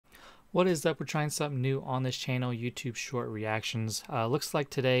What is up? We're trying something new on this channel, YouTube short reactions. Looks like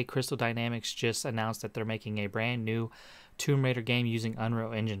today Crystal Dynamics just announced that they're making a brand new Tomb Raider game using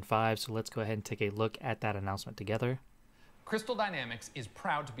Unreal Engine 5. So let's go ahead and take a look at that announcement together. Crystal Dynamics is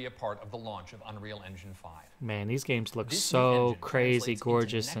proud to be a part of the launch of Unreal Engine 5. Man, these games look so crazy,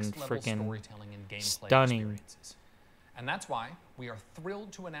 gorgeous, and freaking stunning. And that's why we are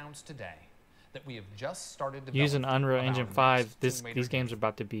thrilled to announce today that we have just started using Unreal Engine 5. These games are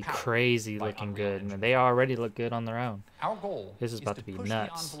about to be crazy looking good, and they already look good on their own. Our goal This is about to be push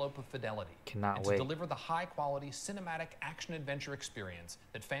nuts. the envelope of fidelity Cannot and wait. to deliver the high-quality cinematic action-adventure experience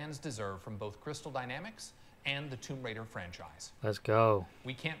that fans deserve from both Crystal Dynamics and the Tomb Raider franchise. Let's go.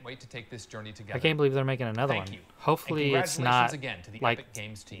 We can't wait to take this journey together. I can't believe they're making another one. Hopefully it's not again to the like Epic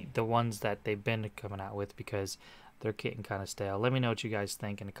Games team. the ones that they've been coming out with, because they're getting kind of stale. Let me know what you guys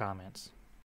think in the comments.